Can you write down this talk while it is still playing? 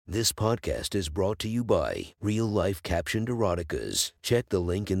This podcast is brought to you by Real Life Captioned Eroticas. Check the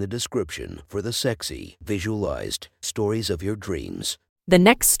link in the description for the sexy, visualized stories of your dreams. The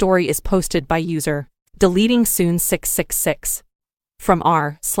next story is posted by user Deleting Soon 666 from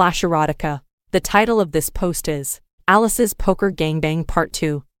r/erotica. The title of this post is Alice's Poker Gangbang Part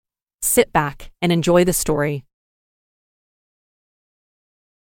 2. Sit back and enjoy the story.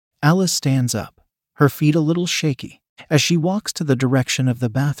 Alice stands up, her feet a little shaky, as she walks to the direction of the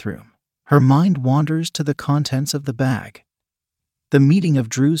bathroom. Her mind wanders to the contents of the bag, the meeting of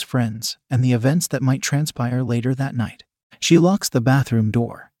Drew's friends, and the events that might transpire later that night. She locks the bathroom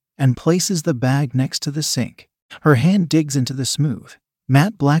door and places the bag next to the sink. Her hand digs into the smooth,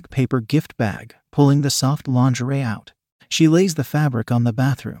 matte black paper gift bag, pulling the soft lingerie out. She lays the fabric on the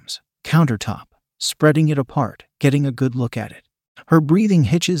bathroom's countertop, spreading it apart, getting a good look at it. Her breathing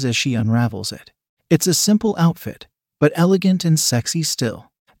hitches as she unravels it. It's a simple outfit, but elegant and sexy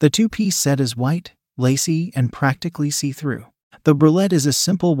still. The two-piece set is white, lacy, and practically see-through. The bralette is a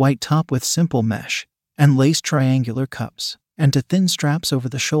simple white top with simple mesh and lace triangular cups, and to thin straps over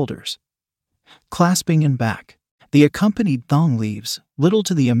the shoulders, clasping in back. The accompanied thong leaves little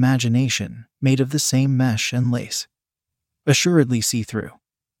to the imagination, made of the same mesh and lace. Assuredly see-through,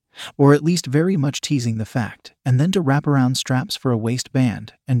 or at least very much teasing the fact, and then to wrap around straps for a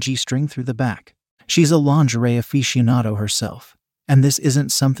waistband and G-string through the back. She's a lingerie aficionado herself, and this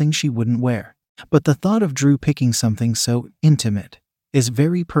isn't something she wouldn't wear. But the thought of Drew picking something so intimate is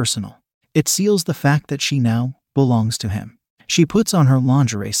very personal. It seals the fact that she now belongs to him. She puts on her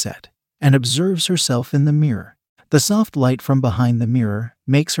lingerie set and observes herself in the mirror. The soft light from behind the mirror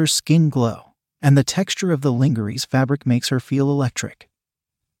makes her skin glow, and the texture of the lingerie's fabric makes her feel electric,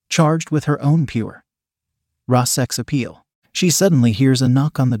 charged with her own pure, raw sex appeal. She suddenly hears a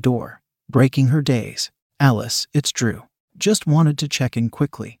knock on the door, breaking her daze. "Alice, it's Drew. Just wanted to check in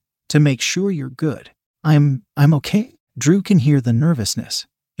quickly, to make sure you're good." I'm okay." Drew can hear the nervousness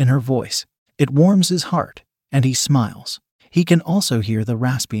in her voice. It warms his heart, and he smiles. He can also hear the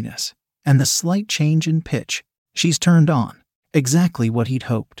raspiness and the slight change in pitch. She's turned on. Exactly what he'd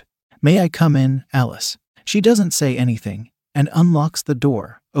hoped. "May I come in, Alice?" She doesn't say anything and unlocks the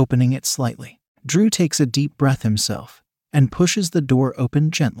door, opening it slightly. Drew takes a deep breath himself and pushes the door open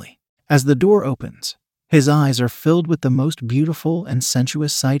gently. As the door opens, his eyes are filled with the most beautiful and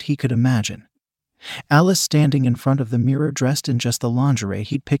sensuous sight he could imagine. Alice standing in front of the mirror dressed in just the lingerie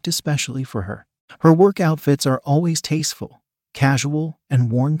he'd picked especially for her. Her work outfits are always tasteful, casual, and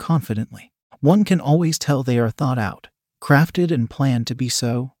worn confidently. One can always tell they are thought out, crafted and planned to be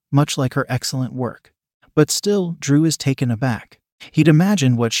so, much like her excellent work. But still, Drew is taken aback. He'd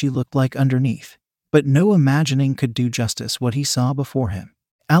imagined what she looked like underneath, but no imagining could do justice what he saw before him.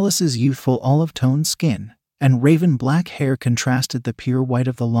 Alice's youthful olive-toned skin and raven black hair contrasted the pure white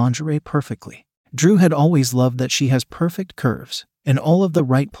of the lingerie perfectly. Drew had always loved that she has perfect curves in all of the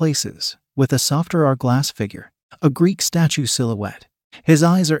right places, with a softer hourglass figure, a Greek statue silhouette. His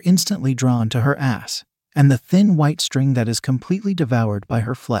eyes are instantly drawn to her ass and the thin white string that is completely devoured by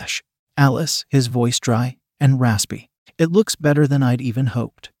her flesh. "Alice," his voice dry and raspy. "It looks better than I'd even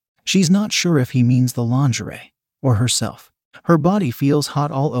hoped." She's not sure if he means the lingerie or herself. Her body feels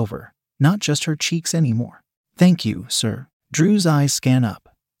hot all over, not just her cheeks anymore. "Thank you, sir." Drew's eyes scan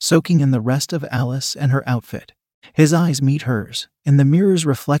up, soaking in the rest of Alice and her outfit. His eyes meet hers in the mirror's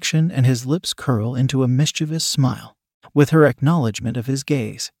reflection, and his lips curl into a mischievous smile. With her acknowledgement of his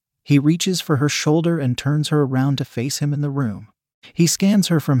gaze, he reaches for her shoulder and turns her around to face him in the room. He scans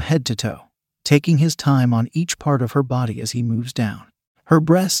her from head to toe, taking his time on each part of her body as he moves down. Her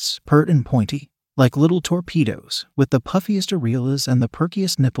breasts, pert and pointy, like little torpedoes, with the puffiest areolas and the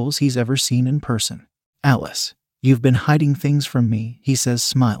perkiest nipples he's ever seen in person. "Alice, you've been hiding things from me," he says,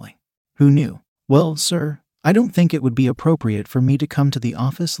 smiling. "Who knew?" "Well, sir, I don't think it would be appropriate for me to come to the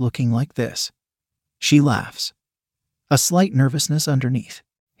office looking like this." She laughs, a slight nervousness underneath.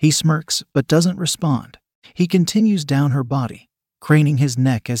 He smirks, but doesn't respond. He continues down her body, craning his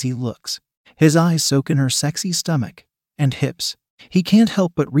neck as he looks. His eyes soak in her sexy stomach and hips. He can't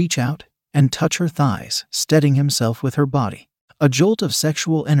help but reach out and touch her thighs, steadying himself with her body. A jolt of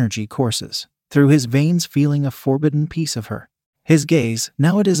sexual energy courses through his veins, feeling a forbidden piece of her. His gaze,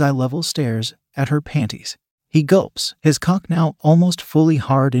 now at his eye level, stares at her panties. He gulps, his cock now almost fully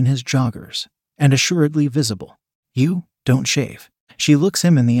hard in his joggers, and assuredly visible. "You don't shave." She looks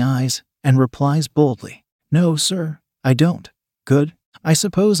him in the eyes and replies boldly, "No, sir, I don't." "Good. I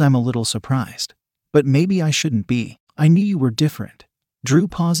suppose I'm a little surprised. But maybe I shouldn't be. I knew you were different." Drew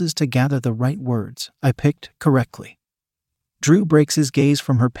pauses to gather the right words. "I picked correctly." Drew breaks his gaze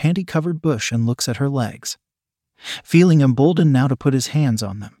from her panty-covered bush and looks at her legs, feeling emboldened now to put his hands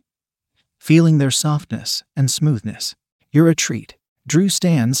on them. feeling their softness and smoothness. "You're a treat." Drew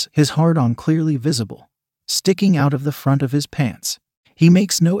stands, his hard-on clearly visible, sticking out of the front of his pants. He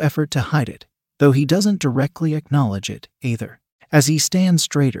makes no effort to hide it, though he doesn't directly acknowledge it either. As he stands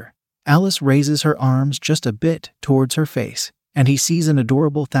straighter, Alice raises her arms just a bit towards her face, and he sees an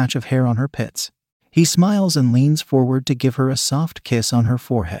adorable thatch of hair on her pits. He smiles and leans forward to give her a soft kiss on her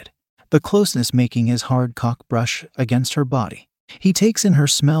forehead, the closeness making his hard cock brush against her body. He takes in her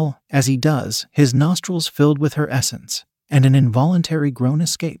smell as he does, his nostrils filled with her essence, and an involuntary groan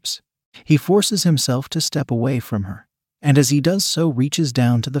escapes. He forces himself to step away from her, and as he does so reaches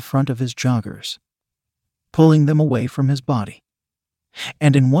down to the front of his joggers, pulling them away from his body,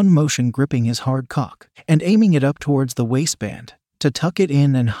 and in one motion gripping his hard cock and aiming it up towards the waistband to tuck it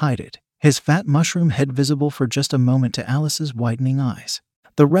in and hide it, his fat mushroom head visible for just a moment to Alice's widening eyes.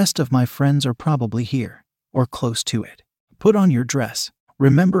 "The rest of my friends are probably here, or close to it. Put on your dress.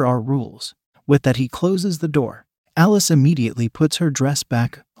 Remember our rules." With that he closes the door. Alice immediately puts her dress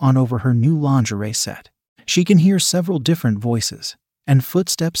back on over her new lingerie set. She can hear several different voices and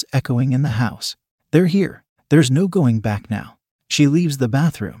footsteps echoing in the house. "They're here. There's no going back now." She leaves the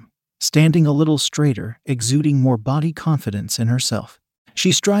bathroom, standing a little straighter, exuding more body confidence in herself.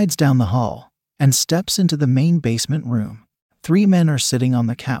 She strides down the hall and steps into the main basement room. 3 men are sitting on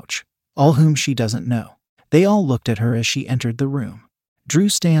the couch, all whom she doesn't know. They all looked at her as she entered the room. Drew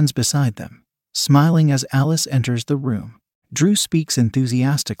stands beside them, smiling as Alice enters the room. Drew speaks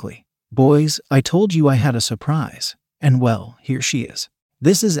enthusiastically. "Boys, I told you I had a surprise, and well, here she is.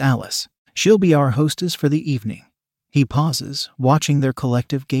 This is Alice. She'll be our hostess for the evening." He pauses, watching their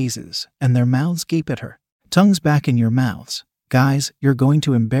collective gazes, and their mouths gape at her. "Tongues back in your mouths. Guys, you're going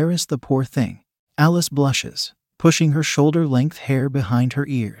to embarrass the poor thing." Alice blushes, pushing her shoulder-length hair behind her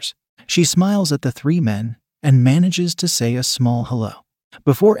ears. She smiles at the 3 men and manages to say a small hello.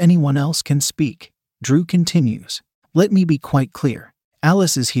 Before anyone else can speak, Drew continues, "Let me be quite clear.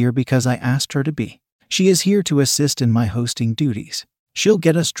 Alice is here because I asked her to be. She is here to assist in my hosting duties. She'll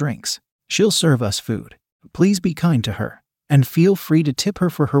get us drinks. She'll serve us food. Please be kind to her, and feel free to tip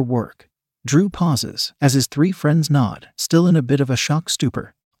her for her work." Drew pauses as his 3 friends nod, still in a bit of a shock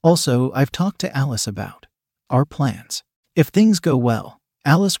stupor. "Also, I've talked to Alice about our plans. If things go well,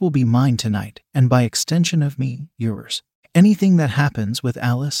 Alice will be mine tonight, and by extension of me, yours. Anything that happens with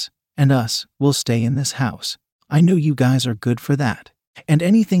Alice and us will stay in this house. I know you guys are good for that. And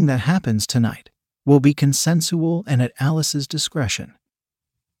anything that happens tonight will be consensual and at Alice's discretion."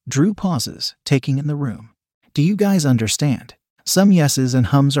 Drew pauses, taking in the room. "Do you guys understand?" Some yeses and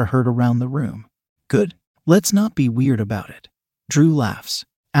hums are heard around the room. "Good. Let's not be weird about it." Drew laughs.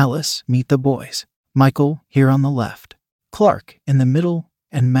 "Alice, meet the boys. Michael, here on the left. Clark, in the middle,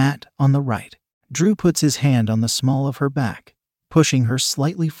 and Matt, on the right." Drew puts his hand on the small of her back, pushing her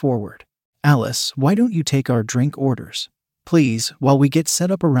slightly forward. "Alice, why don't you take our drink orders? Please, while we get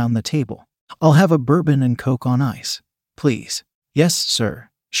set up around the table. I'll have a bourbon and Coke on ice. Please." "Yes, sir."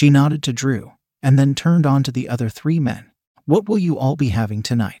 She nodded to Drew, and then turned on to the other 3 men. "What will you all be having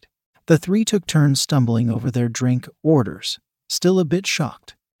tonight?" The 3 took turns stumbling over their drink orders, still a bit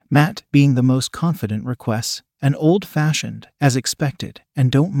shocked. Matt, being the most confident, requests an old-fashioned, as expected,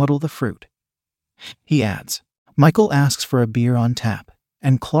 and don't muddle the fruit. He adds. Michael asks for a beer on tap,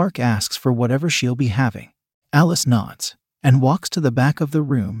 and Clark asks for whatever she'll be having. Alice nods and walks to the back of the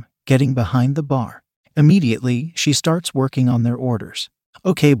room, getting behind the bar. Immediately, she starts working on their orders.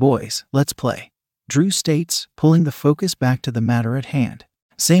 "Okay, boys, let's play," Drew states, pulling the focus back to the matter at hand.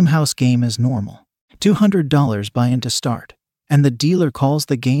 Same house game as normal. $200 buy-in to start, and the dealer calls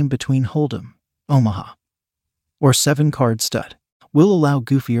the game between Hold'em, Omaha, or 7-card stud. We'll allow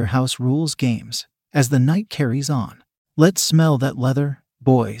goofier house rules games as the night carries on. "Let's smell that leather,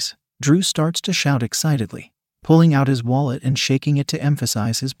 boys," Drew starts to shout excitedly, pulling out his wallet and shaking it to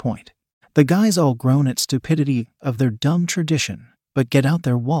emphasize his point. The guys all groan at stupidity of their dumb tradition, but get out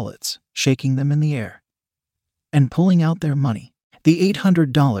their wallets, shaking them in the air, and pulling out their money. The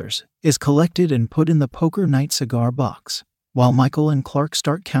 $800 is collected and put in the poker night cigar box, while Michael and Clark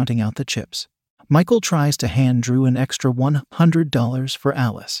start counting out the chips. Michael tries to hand Drew an extra $100 for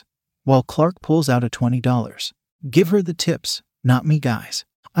Alice, while Clark pulls out a $20. "Give her the tips, not me, guys.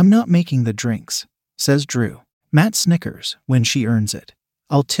 I'm not making the drinks," says Drew. Matt snickers when she earns it.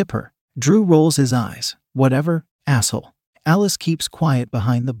 "I'll tip her." Drew rolls his eyes. "Whatever, asshole." Alice keeps quiet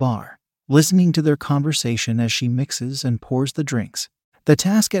behind the bar, listening to their conversation as she mixes and pours the drinks. The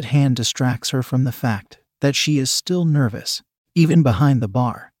task at hand distracts her from the fact that she is still nervous, even behind the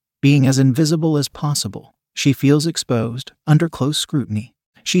bar. Being as invisible as possible, she feels exposed, under close scrutiny.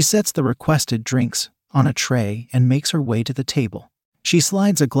 She sets the requested drinks on a tray and makes her way to the table. She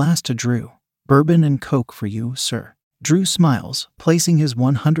slides a glass to Drew, Bourbon and Coke for you, sir. Drew smiles, placing his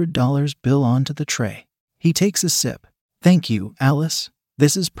 $100 bill onto the tray. He takes a sip. Thank you, Alice.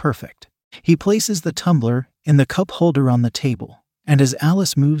 This is perfect. He places the tumbler in the cup holder on the table, and as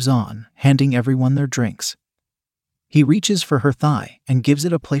Alice moves on, handing everyone their drinks, he reaches for her thigh and gives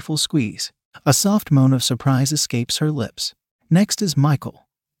it a playful squeeze. A soft moan of surprise escapes her lips. Next is Michael,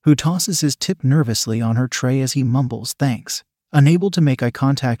 who tosses his tip nervously on her tray as he mumbles thanks, unable to make eye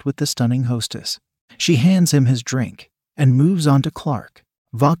contact with the stunning hostess. She hands him his drink and moves on to Clark.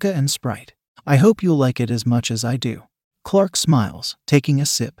 Vodka and Sprite. I hope you'll like it as much as I do. Clark smiles, taking a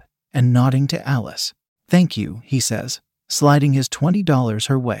sip and nodding to Alice. Thank you, he says, sliding his $20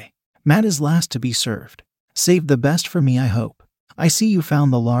 her way. Matt is last to be served. Saved the best for me, I hope. I see you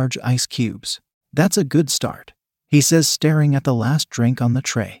found the large ice cubes. That's a good start, he says, staring at the last drink on the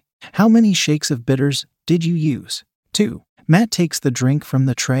tray. How many shakes of bitters did you use? 2. Matt takes the drink from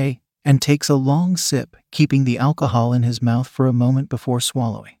the tray and takes a long sip, keeping the alcohol in his mouth for a moment before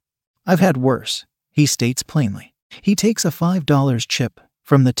swallowing. I've had worse, he states plainly. He takes a $5 chip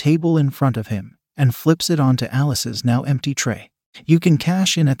from the table in front of him and flips it onto Alice's now empty tray. You can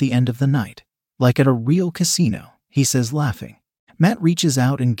cash in at the end of the night, like at a real casino, he says, laughing. Matt reaches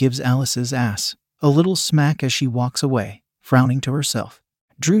out and gives Alice's ass a little smack as she walks away, frowning to herself.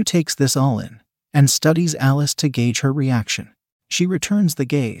 Drew takes this all in and studies Alice to gauge her reaction. She returns the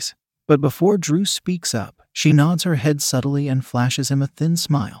gaze, but before Drew speaks up, she nods her head subtly and flashes him a thin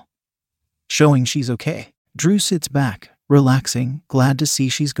smile, showing she's okay. Drew sits back, relaxing, glad to see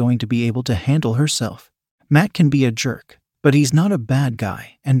she's going to be able to handle herself. Matt can be a jerk, but he's not a bad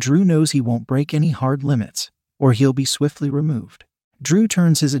guy, and Drew knows he won't break any hard limits, or he'll be swiftly removed. Drew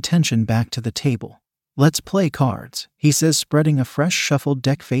turns his attention back to the table. Let's play cards, he says, spreading a fresh shuffled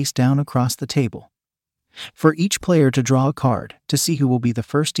deck face down across the table. For each player to draw a card to see who will be the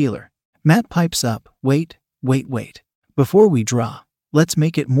first dealer. Matt pipes up, wait. Before we draw, let's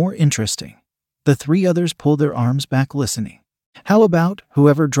make it more interesting. The 3 others pull their arms back, listening. How about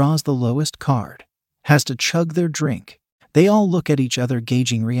whoever draws the lowest card has to chug their drink? They all look at each other,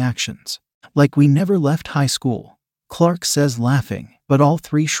 gauging reactions. Like we never left high school, Clark says, laughing, but all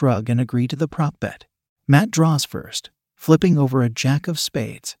 3 shrug and agree to the prop bet. Matt draws first, flipping over a jack of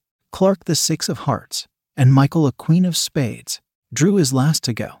spades, Clark the 6 of hearts, and Michael a queen of spades. Drew is last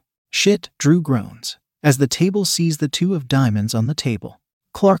to go. Shit, Drew groans, as the table sees the 2 of diamonds on the table.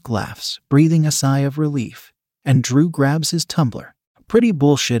 Clark laughs, breathing a sigh of relief, and Drew grabs his tumbler. Pretty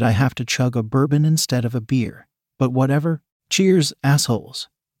bullshit, I have to chug a bourbon instead of a beer, but whatever. Cheers, assholes,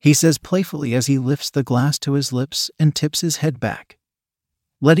 he says playfully as he lifts the glass to his lips and tips his head back,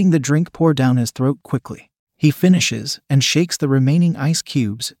 letting the drink pour down his throat quickly. He finishes and shakes the remaining ice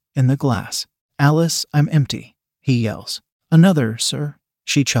cubes in the glass. Alice, I'm empty, he yells. Another, sir?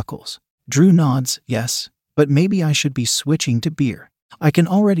 She chuckles. Drew nods, yes, but maybe I should be switching to beer. I can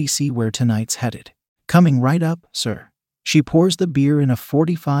already see where tonight's headed. Coming right up, sir. She pours the beer in a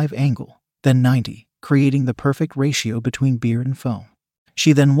 45 angle, then 90, creating the perfect ratio between beer and foam.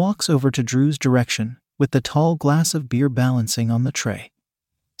 She then walks over to Drew's direction, with the tall glass of beer balancing on the tray,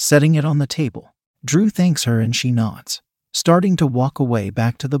 setting it on the table. Drew thanks her and she nods, starting to walk away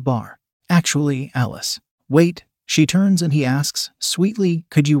back to the bar. Actually, Alice. Wait, she turns and he asks, sweetly,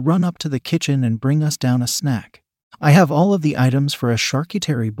 could you run up to the kitchen and bring us down a snack? I have all of the items for a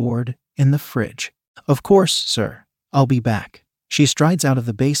charcuterie board in the fridge. Of course, sir. I'll be back. She strides out of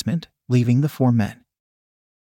the basement, leaving the 4 men.